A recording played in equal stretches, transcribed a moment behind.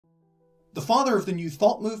The father of the New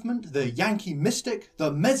Thought movement, the Yankee mystic,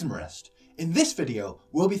 the mesmerist. In this video,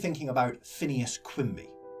 we'll be thinking about Phineas Quimby.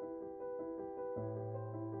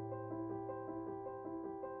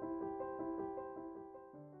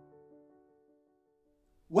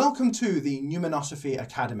 Welcome to the Pneumanosophy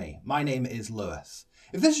Academy. My name is Lewis.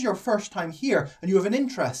 If this is your first time here and you have an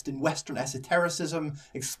interest in Western esotericism,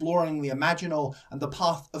 exploring the imaginal and the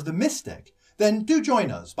path of the mystic, then do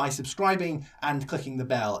join us by subscribing and clicking the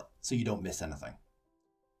bell so you don't miss anything.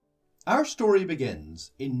 Our story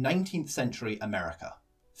begins in 19th century America.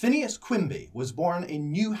 Phineas Quimby was born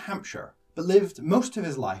in New Hampshire, but lived most of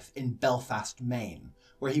his life in Belfast, Maine,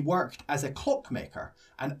 where he worked as a clockmaker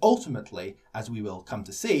and ultimately, as we will come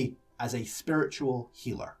to see, as a spiritual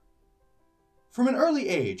healer. From an early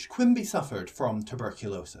age, Quimby suffered from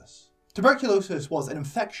tuberculosis. Tuberculosis was an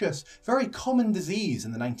infectious, very common disease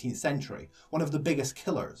in the 19th century, one of the biggest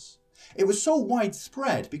killers. It was so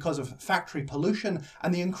widespread because of factory pollution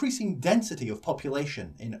and the increasing density of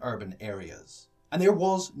population in urban areas. And there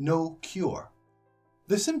was no cure.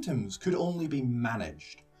 The symptoms could only be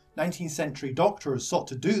managed. 19th century doctors sought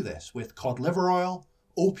to do this with cod liver oil,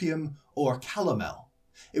 opium, or calomel.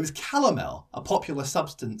 It was calomel, a popular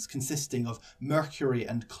substance consisting of mercury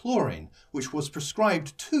and chlorine, which was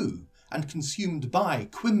prescribed to and consumed by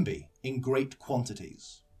Quimby in great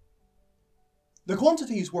quantities. The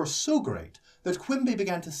quantities were so great that Quimby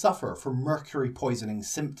began to suffer from mercury poisoning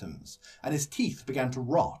symptoms, and his teeth began to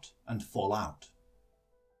rot and fall out.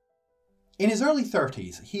 In his early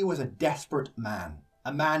 30s, he was a desperate man.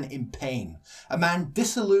 A man in pain, a man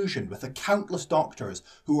disillusioned with the countless doctors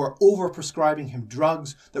who were overprescribing him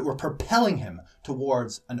drugs that were propelling him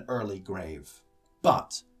towards an early grave.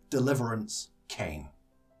 But deliverance came.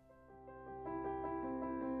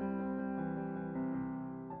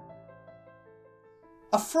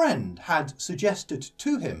 A friend had suggested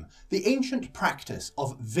to him the ancient practice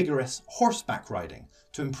of vigorous horseback riding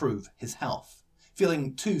to improve his health.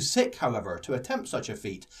 Feeling too sick, however, to attempt such a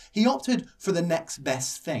feat, he opted for the next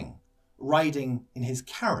best thing, riding in his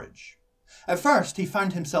carriage. At first, he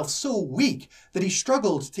found himself so weak that he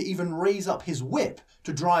struggled to even raise up his whip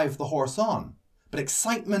to drive the horse on. But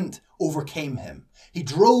excitement overcame him. He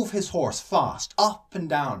drove his horse fast, up and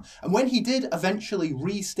down, and when he did eventually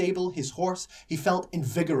re-stable his horse, he felt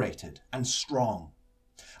invigorated and strong.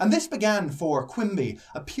 And this began for Quimby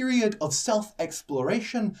a period of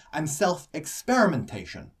self-exploration and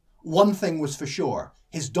self-experimentation. One thing was for sure,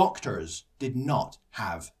 his doctors did not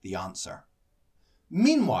have the answer.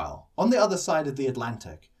 Meanwhile, on the other side of the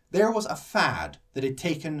Atlantic, there was a fad that had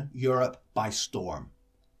taken Europe by storm.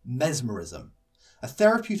 Mesmerism. A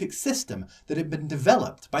therapeutic system that had been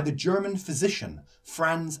developed by the German physician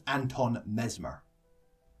Franz Anton Mesmer.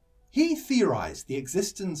 He theorized the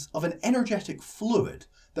existence of an energetic fluid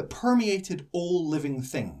that permeated all living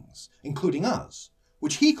things, including us,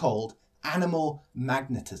 which he called animal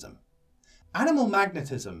magnetism. Animal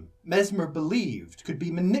magnetism, Mesmer believed, could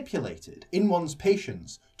be manipulated in one's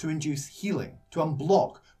patients to induce healing, to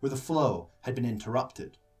unblock where the flow had been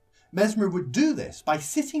interrupted. Mesmer would do this by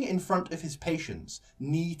sitting in front of his patients,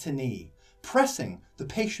 knee to knee, pressing the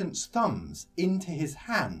patient's thumbs into his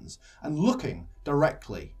hands and looking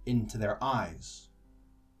directly into their eyes.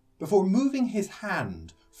 Before moving his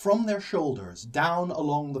hand from their shoulders down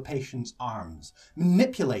along the patient's arms,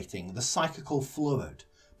 manipulating the psychical fluid,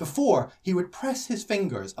 before he would press his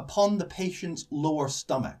fingers upon the patient's lower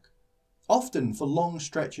stomach, often for long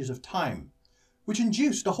stretches of time, which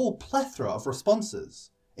induced a whole plethora of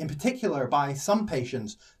responses. In particular by some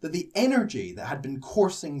patients, that the energy that had been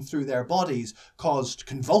coursing through their bodies caused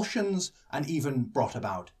convulsions and even brought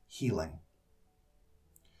about healing.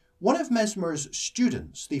 One of Mesmer's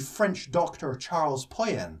students, the French doctor Charles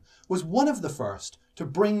Poyen, was one of the first to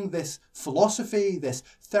bring this philosophy, this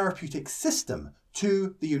therapeutic system,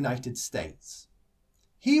 to the United States.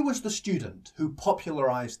 He was the student who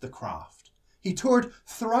popularized the craft. He toured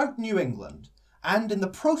throughout New England, and in the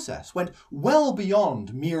process went well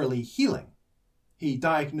beyond merely healing. He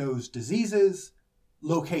diagnosed diseases,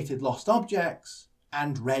 located lost objects,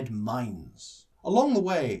 and read minds. Along the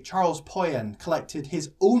way, Charles Poyen collected his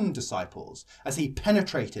own disciples as he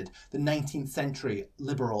penetrated the 19th century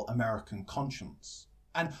liberal American conscience.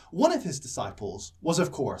 And one of his disciples was,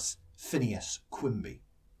 of course, Phineas Quimby.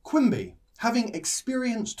 Quimby, having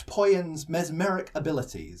experienced Poyen's mesmeric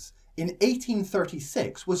abilities, in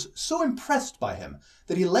 1836 was so impressed by him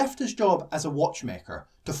that he left his job as a watchmaker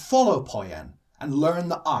to follow Poyen and learn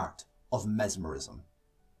the art of mesmerism.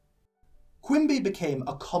 Quimby became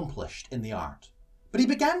accomplished in the art, but he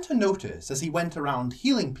began to notice as he went around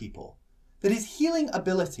healing people that his healing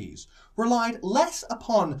abilities relied less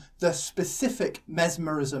upon the specific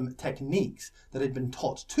mesmerism techniques that had been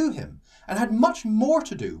taught to him, and had much more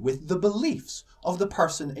to do with the beliefs of the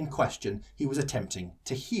person in question he was attempting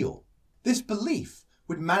to heal. This belief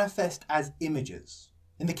would manifest as images.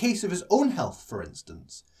 In the case of his own health, for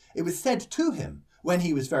instance, it was said to him when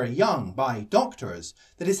he was very young by doctors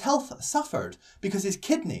that his health suffered because his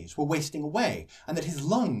kidneys were wasting away and that his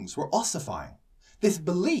lungs were ossifying. This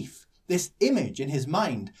belief, this image in his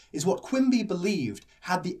mind, is what Quimby believed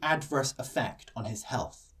had the adverse effect on his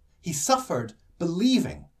health. He suffered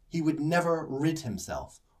believing he would never rid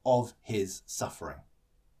himself of his suffering.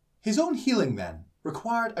 His own healing, then,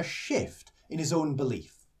 required a shift in his own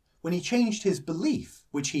belief. When he changed his belief,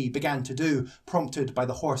 which he began to do, prompted by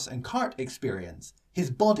the horse and cart experience,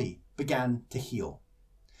 his body began to heal.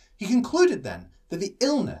 He concluded then that the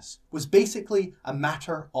illness was basically a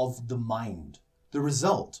matter of the mind, the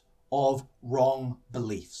result of wrong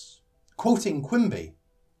beliefs. Quoting Quimby,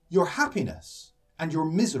 "Your happiness and your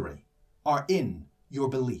misery are in your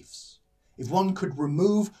beliefs. If one could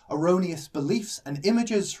remove erroneous beliefs and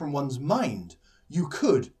images from one's mind, you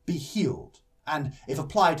could be healed. And if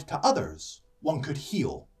applied to others, one could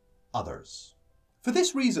heal others." For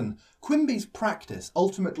this reason, Quimby's practice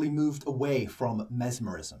ultimately moved away from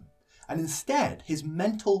mesmerism, and instead his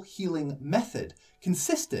mental healing method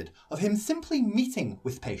consisted of him simply meeting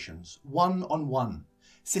with patients one-on-one,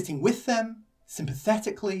 sitting with them,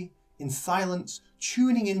 sympathetically, in silence,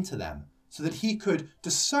 tuning into them, so that he could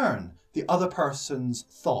discern the other person's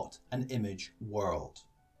thought and image world.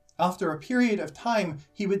 After a period of time,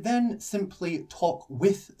 he would then simply talk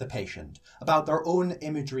with the patient about their own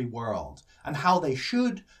imagery world and how they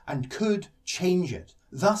should and could change it,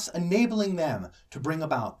 thus enabling them to bring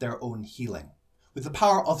about their own healing. With the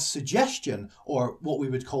power of suggestion, or what we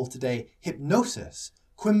would call today hypnosis,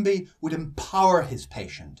 Quimby would empower his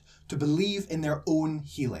patient to believe in their own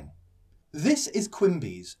healing. This is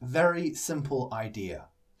Quimby's very simple idea.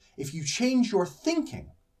 If you change your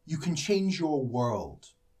thinking, you can change your world.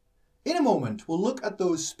 In a moment, we'll look at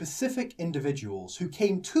those specific individuals who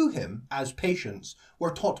came to him as patients, were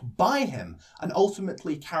taught by him, and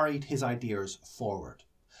ultimately carried his ideas forward.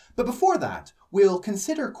 But before that, we'll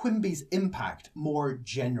consider Quimby's impact more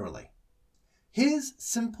generally. His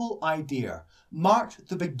simple idea marked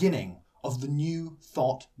the beginning of the New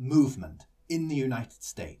Thought movement in the United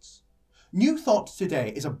States. New Thought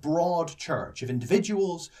today is a broad church of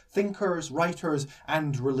individuals, thinkers, writers,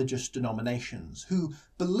 and religious denominations who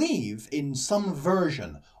believe in some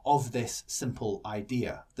version of this simple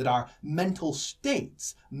idea, that our mental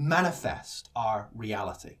states manifest our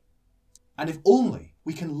reality. And if only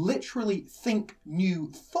we can literally think new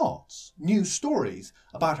thoughts, new stories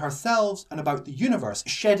about ourselves and about the universe,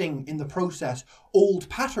 shedding in the process old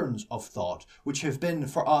patterns of thought which have been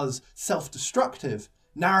for us self-destructive,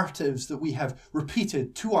 narratives that we have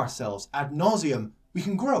repeated to ourselves ad nauseum, we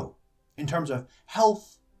can grow in terms of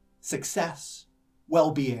health, success,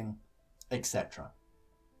 well-being, etc.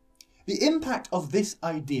 The impact of this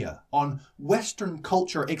idea on Western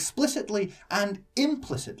culture explicitly and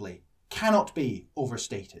implicitly cannot be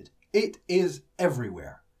overstated. It is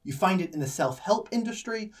everywhere. You find it in the self-help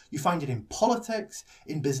industry, you find it in politics,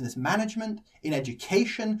 in business management, in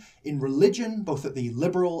education, in religion, both at the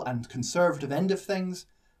liberal and conservative end of things.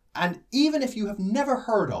 And even if you have never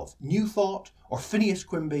heard of New Thought or Phineas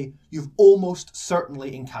Quimby, you've almost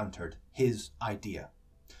certainly encountered his idea.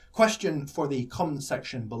 Question for the comment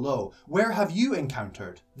section below: where have you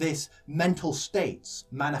encountered this mental states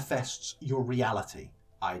manifests your reality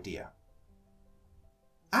idea?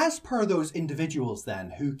 As per those individuals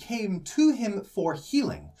then who came to him for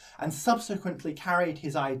healing and subsequently carried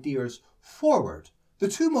his ideas forward, the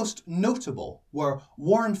two most notable were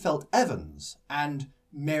Warren Felt Evans and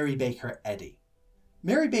Mary Baker Eddy.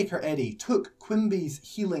 Mary Baker Eddy took Quimby's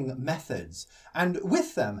healing methods and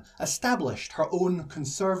with them established her own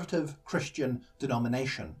conservative Christian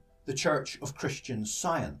denomination, the Church of Christian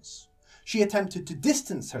Science. She attempted to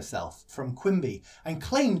distance herself from Quimby and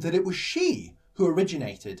claimed that it was she who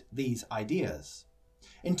originated these ideas.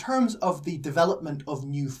 In terms of the development of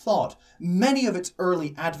New Thought, many of its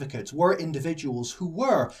early advocates were individuals who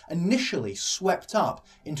were initially swept up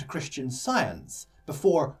into Christian Science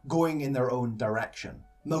before going in their own direction,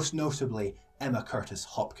 most notably Emma Curtis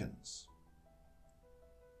Hopkins.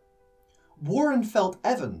 Warren Felt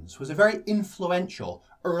Evans was a very influential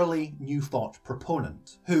early New Thought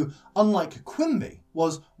proponent who, unlike Quimby,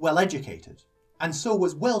 was well educated, and so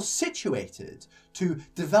was well situated to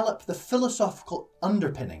develop the philosophical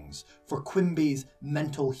underpinnings for Quimby's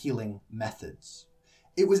mental healing methods.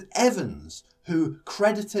 It was Evans who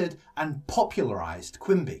credited and popularised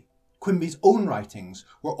Quimby. Quimby's own writings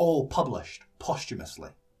were all published posthumously.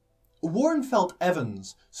 Warrenfelt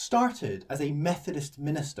Evans started as a Methodist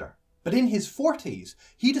minister, but in his 40s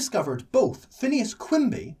he discovered both Phineas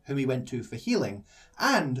Quimby, whom he went to for healing,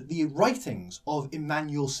 and the writings of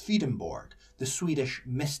Emanuel Swedenborg, the Swedish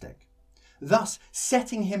mystic, thus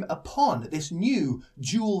setting him upon this new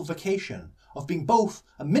dual vocation of being both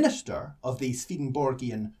a minister of the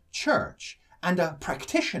Swedenborgian church and a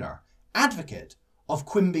practitioner, advocate of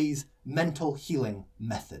Quimby's mental healing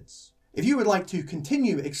methods. If you would like to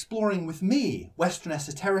continue exploring with me Western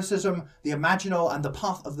esotericism, the imaginal and the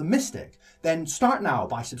path of the mystic, then start now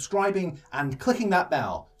by subscribing and clicking that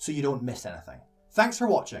bell so you don't miss anything. Thanks for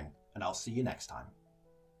watching, and I'll see you next time.